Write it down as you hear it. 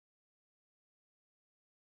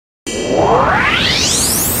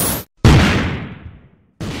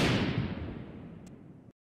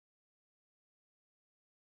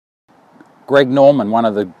Greg Norman, one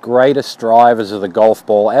of the greatest drivers of the golf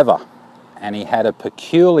ball ever, and he had a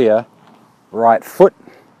peculiar right foot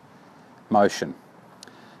motion.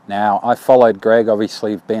 Now, I followed Greg,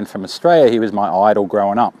 obviously being from Australia, he was my idol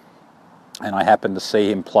growing up, and I happened to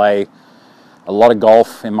see him play a lot of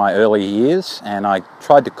golf in my early years, and I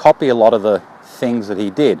tried to copy a lot of the things that he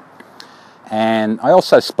did. And I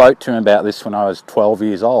also spoke to him about this when I was 12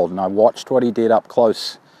 years old, and I watched what he did up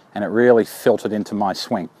close, and it really filtered into my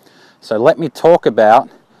swing. So let me talk about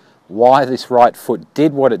why this right foot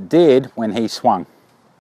did what it did when he swung.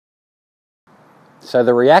 So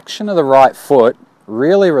the reaction of the right foot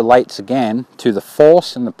really relates again to the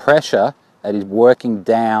force and the pressure that is working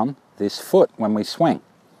down this foot when we swing.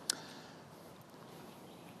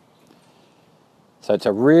 So it's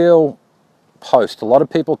a real post. A lot of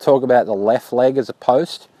people talk about the left leg as a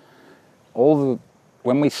post.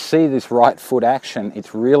 When we see this right foot action,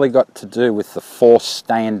 it's really got to do with the force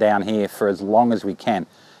staying down here for as long as we can.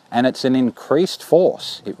 And it's an increased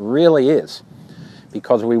force. It really is.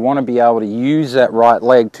 Because we want to be able to use that right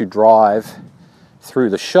leg to drive through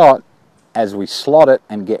the shot as we slot it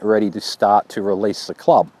and get ready to start to release the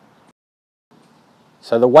club.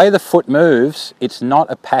 So the way the foot moves, it's not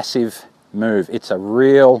a passive move. It's a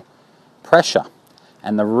real pressure.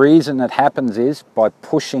 And the reason it happens is by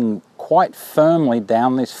pushing quite firmly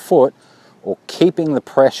down this foot, or keeping the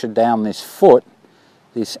pressure down this foot,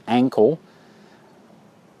 this ankle,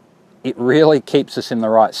 it really keeps us in the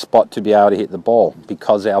right spot to be able to hit the ball,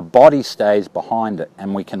 because our body stays behind it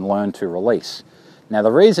and we can learn to release. Now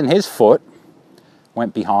the reason his foot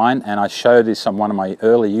went behind, and I showed this on one of my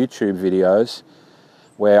early YouTube videos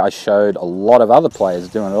where I showed a lot of other players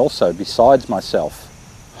doing it also besides myself.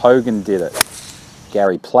 Hogan did it,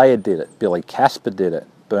 Gary Player did it, Billy Casper did it,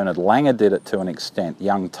 Bernard Langer did it to an extent,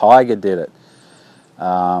 Young Tiger did it,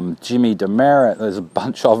 Jimmy DeMerit, there's a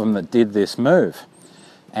bunch of them that did this move.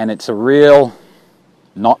 And it's a real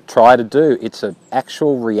not try to do, it's an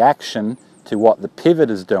actual reaction to what the pivot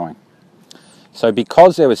is doing. So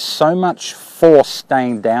because there was so much force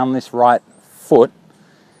staying down this right foot,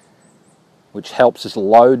 which helps us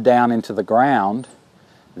load down into the ground,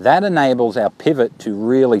 that enables our pivot to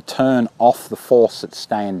really turn off the force that's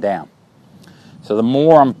staying down. So the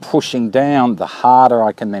more I'm pushing down, the harder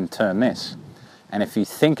I can then turn this. And if you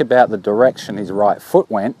think about the direction his right foot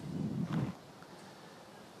went,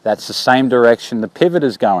 that's the same direction the pivot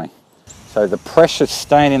is going. So the pressure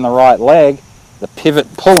staying in the right leg, the pivot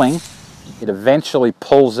pulling, it eventually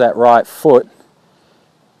pulls that right foot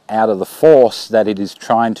out of the force that it is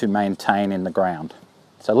trying to maintain in the ground.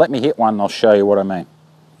 So let me hit one and I'll show you what I mean.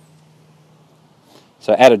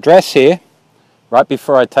 So at address here, right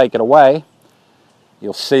before I take it away,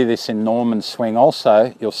 you'll see this in Norman's swing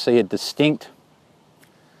also, you'll see a distinct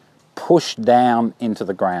push down into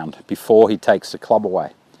the ground before he takes the club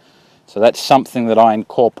away. So that's something that I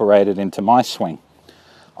incorporated into my swing.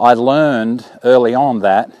 I learned early on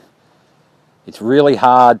that it's really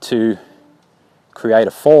hard to create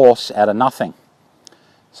a force out of nothing.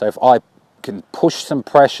 So if I can push some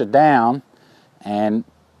pressure down and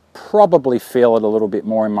probably feel it a little bit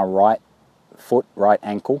more in my right foot, right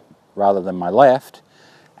ankle, rather than my left,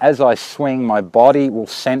 as I swing, my body will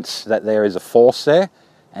sense that there is a force there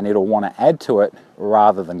and it'll want to add to it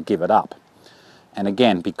rather than give it up. And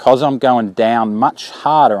again, because I'm going down much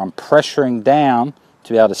harder, I'm pressuring down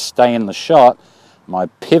to be able to stay in the shot, my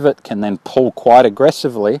pivot can then pull quite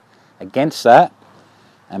aggressively against that,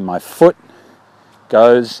 and my foot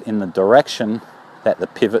goes in the direction that the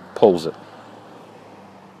pivot pulls it.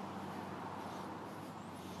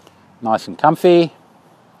 Nice and comfy,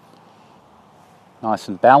 nice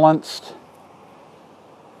and balanced.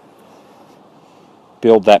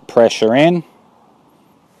 Build that pressure in.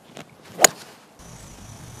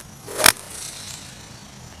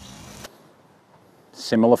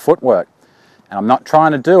 Similar footwork. And I'm not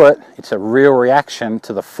trying to do it, it's a real reaction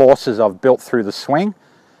to the forces I've built through the swing,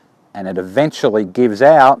 and it eventually gives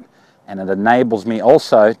out, and it enables me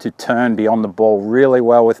also to turn beyond the ball really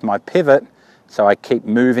well with my pivot, so I keep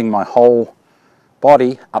moving my whole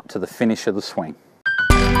body up to the finish of the swing.